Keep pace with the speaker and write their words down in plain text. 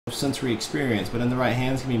sensory experience, but in the right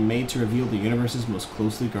hands can be made to reveal the universe's most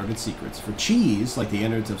closely guarded secrets. For cheese, like the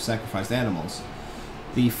innards of sacrificed animals,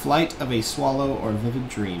 the flight of a swallow or vivid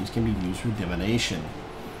dreams can be used for divination.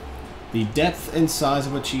 The depth and size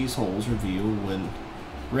of a cheese holes reveal when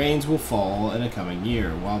rains will fall in a coming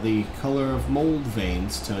year, while the color of mold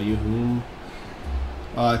veins tell you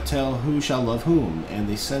tell who shall love whom, and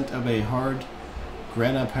the scent of a hard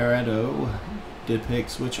granaparado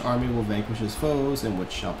depicts which army will vanquish his foes and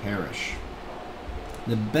which shall perish.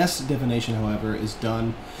 The best divination, however, is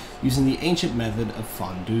done using the ancient method of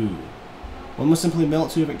fondue. One must simply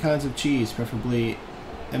melt 2 different kinds of cheese, preferably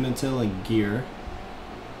Emmental and Gyr,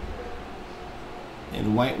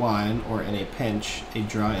 in white wine, or in a pinch, a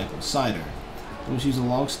dry apple cider. One must use a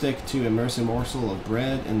long stick to immerse a morsel of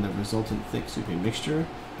bread in the resultant thick soupy mixture,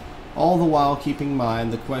 all the while keeping in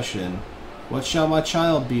mind the question, what shall my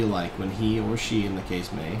child be like when he or she, in the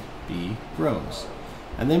case may be, grows?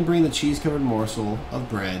 And then bring the cheese-covered morsel of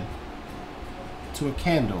bread to a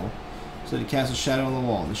candle so that it casts a shadow on the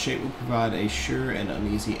wall. The shape will provide a sure and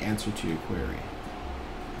uneasy answer to your query.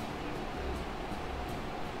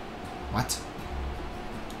 What?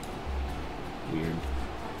 Weird.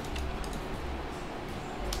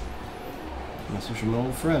 Message from an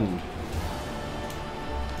old friend.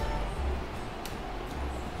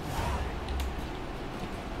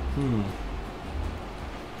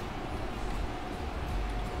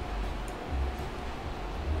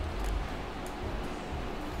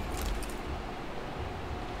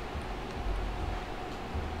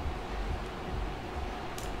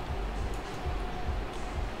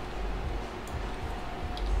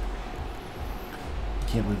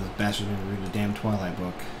 I can't believe this bastard didn't read a damn Twilight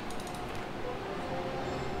book.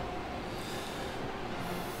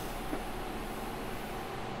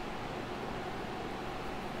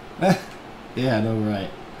 Yeah, no, right.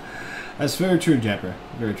 That's very true, Jepper.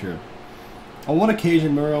 Very true. On one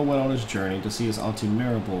occasion, Muriel went on his journey to see his Auntie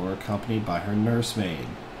Maribor, accompanied by her nursemaid.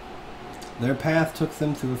 Their path took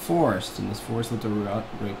them through a forest. In this forest lived a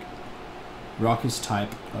raucous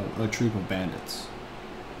type of a troop of bandits.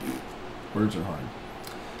 Words are hard.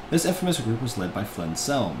 This infamous group was led by Flynn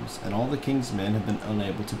Selms, and all the king's men had been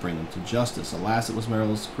unable to bring them to justice. Alas, it was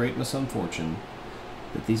Muriel's great misfortune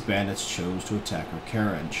that these bandits chose to attack her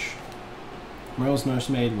carriage. Muriel's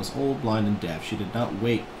nursemaid was old, blind, and deaf. She did not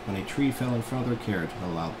wait when a tree fell in front of their carriage with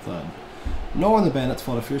a loud thud. Nor when the bandits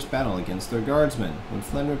fought a fierce battle against their guardsmen. When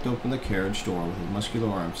Flynn ripped open the carriage door with his muscular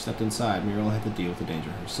arm, stepped inside, Muriel had to deal with the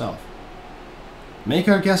danger herself. "Make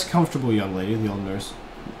our guest comfortable, young lady," the old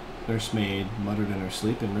nursemaid muttered in her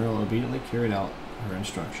sleep, and Muriel obediently carried out her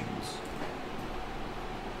instructions.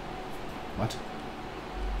 What?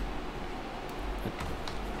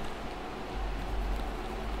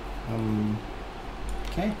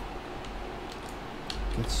 Okay.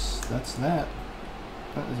 Guess that's that.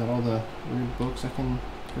 Is that all the weird books I can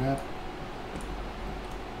grab?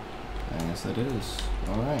 I guess that is.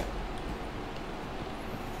 Alright.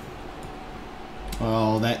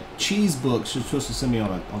 Well, that cheese book was supposed to send me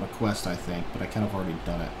on a quest, I think, but I kind of already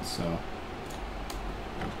done it, so.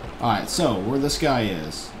 Alright, so where this guy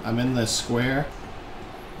is. I'm in this square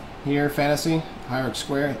here, Fantasy, Hierarch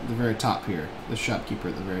Square, at the very top here. The shopkeeper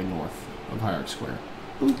at the very north of Hierarch Square.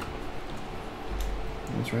 Boop.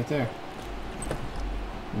 It's right there.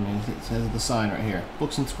 I mean, it says the sign right here.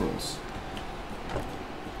 Books and Scrolls.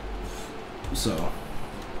 So,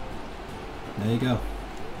 there you go.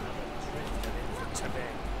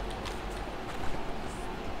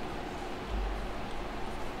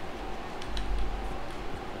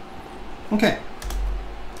 Okay.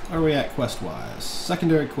 Where are we at quest-wise?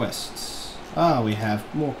 Secondary quests. Ah, we have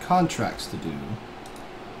more contracts to do.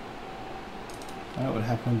 That would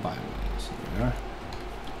happen in byways. There we are.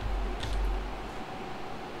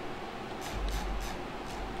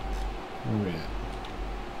 Where are we at?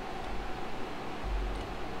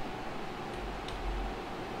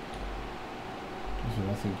 Is there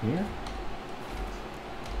nothing here?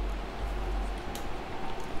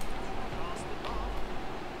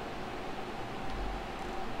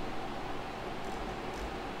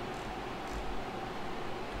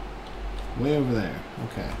 Way over there.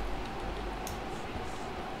 Okay.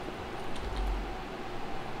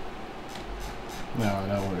 Now I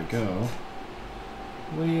know where to go.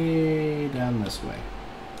 Way down this way.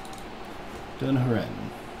 Dunhuren.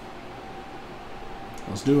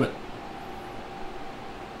 Let's do it.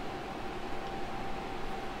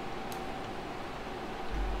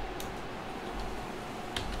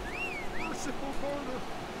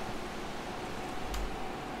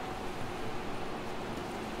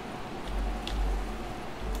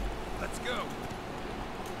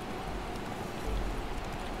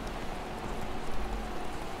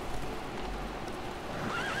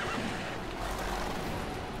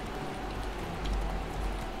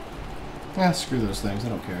 Ah, screw those things. I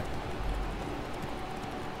don't care.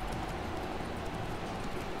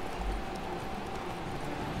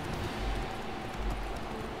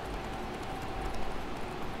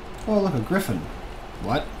 Oh, look, a griffin.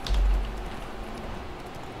 What?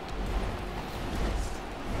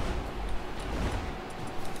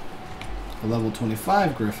 A level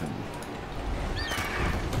 25 griffin.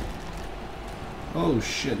 Oh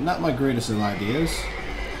shit, not my greatest of ideas.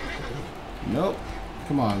 Nope.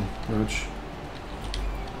 Come on, Roach.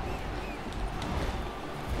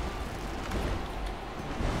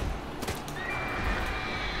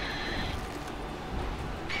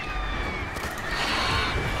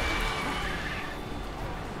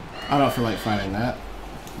 I don't feel like fighting that.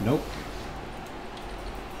 Nope.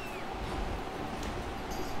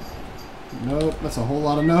 Nope, that's a whole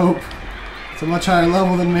lot of nope. It's a much higher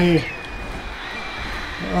level than me.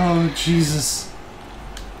 Oh, Jesus.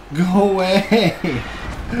 Go away.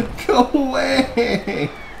 Go away.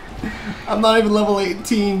 I'm not even level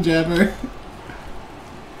 18, Jabber.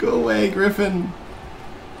 Go away, Griffin.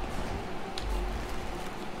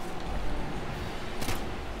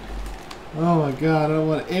 Oh my god, I don't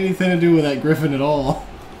want anything to do with that Griffin at all.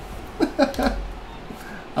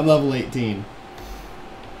 I'm level 18.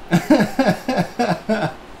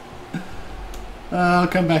 I'll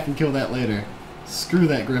come back and kill that later. Screw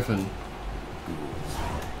that Griffin. Ghouls.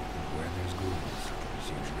 Where there's ghouls, there's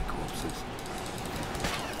usually corpses.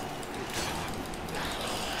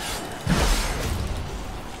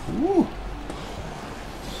 Woo.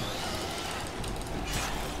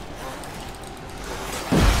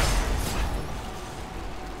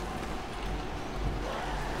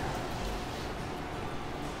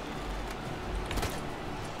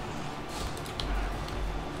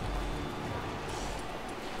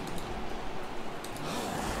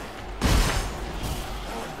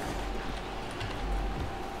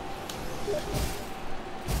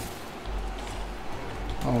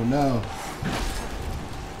 Oh no.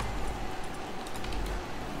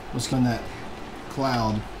 What's on that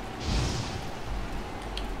cloud?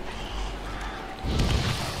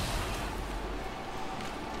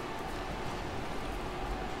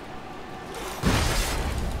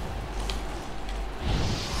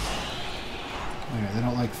 Okay, they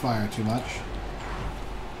don't like fire too much.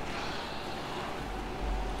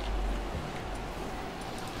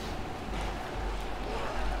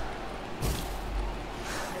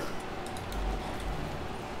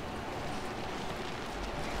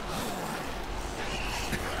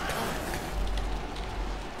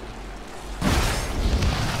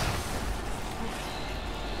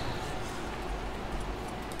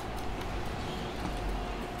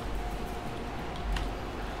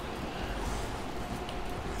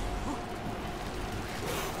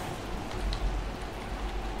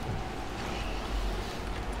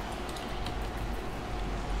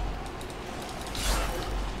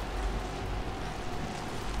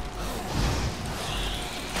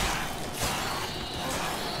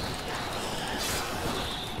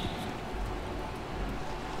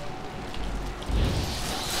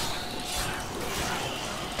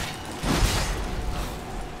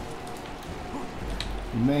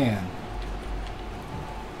 Man.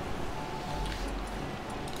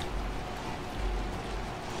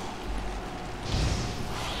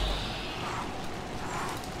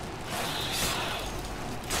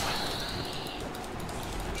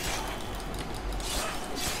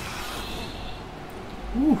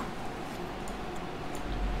 Whew.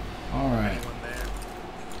 All right. Anyone there?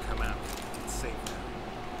 Come out. It's safe now.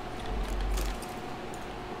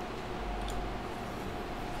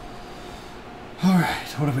 All right.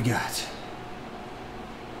 What have we got?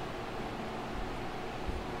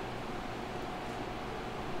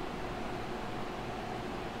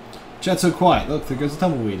 Chat's so quiet. Look, there goes the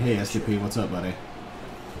tumbleweed. Hey, SKP, what's up, buddy?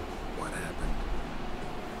 What happened?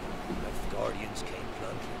 The Guardians came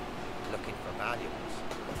plunging, looking for valuables,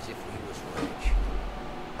 as if we was rich.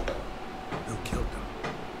 Who killed them?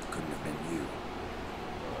 Couldn't have been you.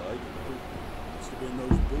 I don't know. Must have been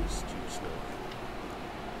those beasts you slaughtered.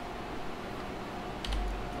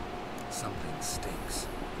 Something stinks,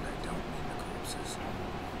 and I don't mean the corpses.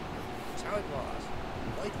 That's how it was.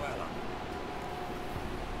 Quite well on.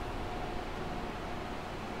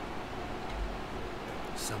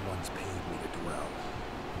 Someone's paid me to dwell.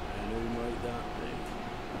 And who might that be?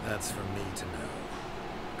 That's for me to know.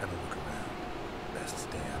 Gotta look around. Best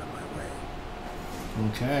stay out of my way.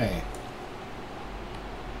 Okay.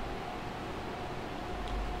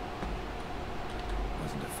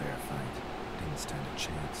 Wasn't a fair fight. Didn't stand a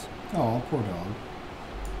chance. Oh, poor dog.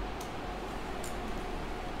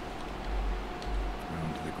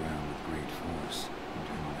 Thrown to the ground with great force,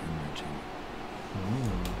 internal hemorrhaging.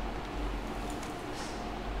 Oh.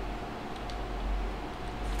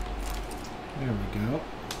 There we go.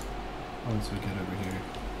 What else we get over here?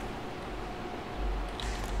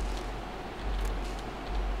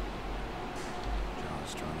 Jaws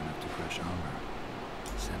strong enough to crush armor.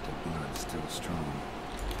 Scent of blood still strong.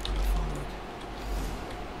 I'll follow it.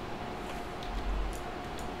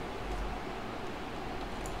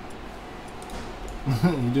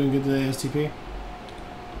 You doing good today, STP?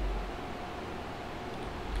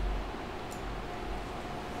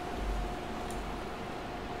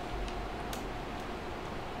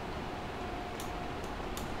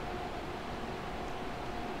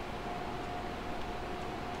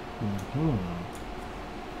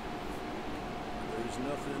 There's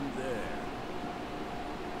nothing there.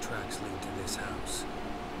 Tracks lead to this house.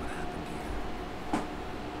 What happened here?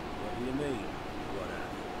 What do you mean? What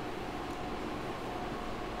happened?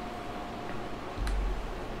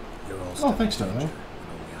 You're all Oh, stuck thanks, in darling. danger, and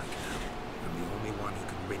only I can help. I'm the only one who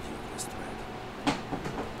can rid you of this threat.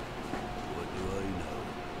 What do I know?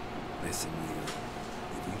 Listen, you.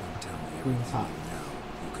 If you don't tell me Queen's everything hot. you know,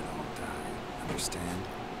 you could all die. Understand?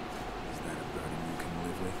 Is that a burden you can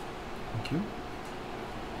live with? Thank you.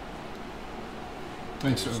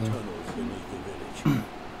 Thanks, There's darling. tunnels beneath the village.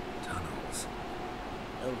 Tunnels.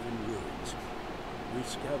 Elven ruins. We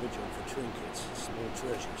scavenge them for trinkets, small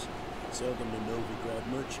treasures. Sell them to Novigrad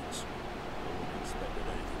merchants. No one expected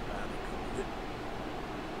anything bad to come of it.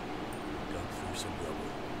 Dug through some rubble.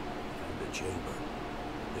 Found a chamber.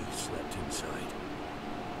 They slept inside.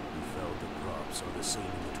 We felled the props, saw the ceiling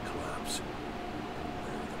would collapse. And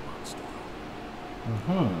bury the monster.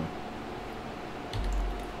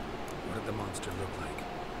 What did the monster look like?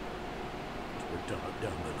 It were dark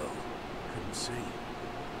down below. Couldn't see.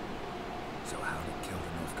 So how did it kill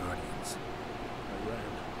the Nilfgaardians? I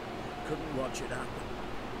ran. Couldn't watch it happen.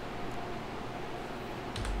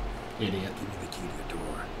 Idiot. Give me the key to the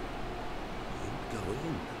door. You'd go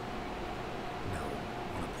in. No.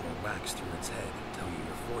 I want to pour wax through its head and tell you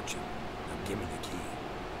your fortune. Now give me the key.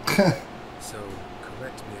 So,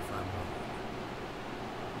 correct me if I'm wrong.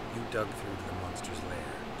 You dug through to the monster's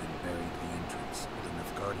lair, then buried the entrance, but the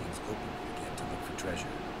Nilfgaardians opened it again to look for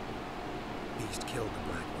treasure. Beast killed the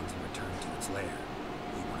Black Ones and returned to its lair.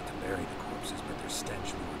 We wanted to bury the corpses, but their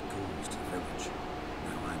stench lured ghouls to the village.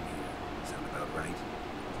 Now I'm here. Sound about right?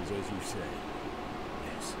 It is as you say.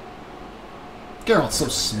 Yes. Geralt's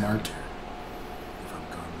so Going down smart. there. If I'm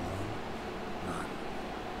gone long, none.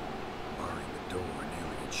 Barring the door,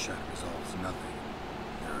 nailing it shut resolves nothing.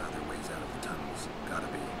 There are other ways out of the tunnels.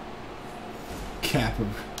 Gotta be. Capper.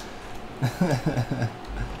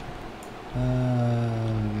 Oh,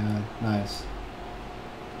 God. Nice.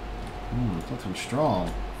 Something strong.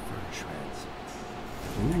 Fur shreds.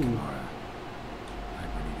 Ooh. Kamara.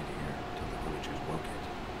 Hibernated here till the villagers woke it.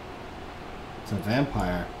 It's a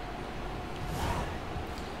vampire.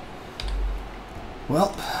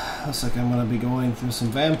 Well, looks like I'm going to be going through some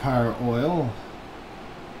vampire oil.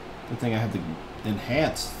 Good thing I have the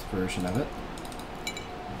enhanced version of it.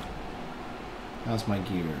 How's my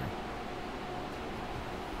gear?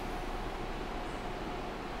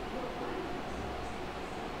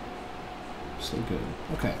 So good.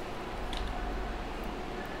 Okay.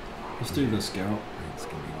 Let's do this, Geralt. It's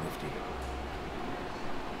gonna be nifty.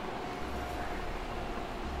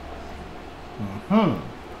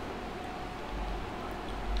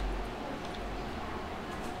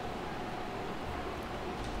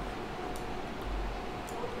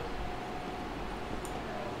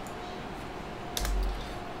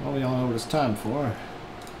 Well, we all know what it's time for.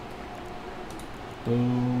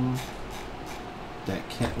 Boom. That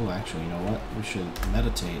can't. Oh, actually, you know what? We should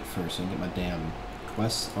meditate first and get my damn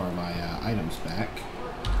quests or my items back.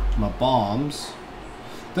 My bombs.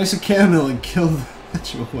 There's a candle and kill the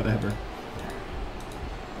ritual, whatever.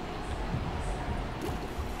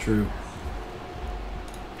 True.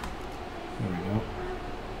 There we go.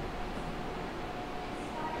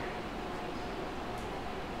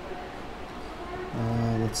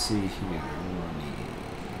 Let's see here. What do I need?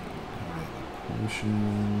 A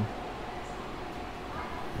potion.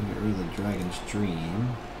 Get rid of the Dragon's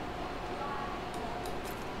Dream.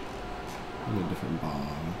 Maybe a different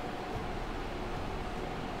bomb.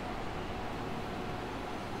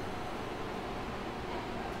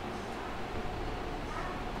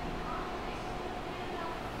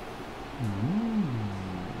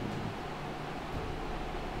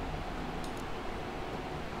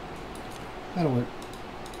 That'll work.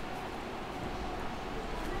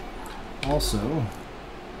 Also, go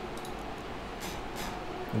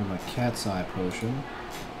to my cat's eye potion.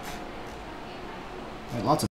 Got lots of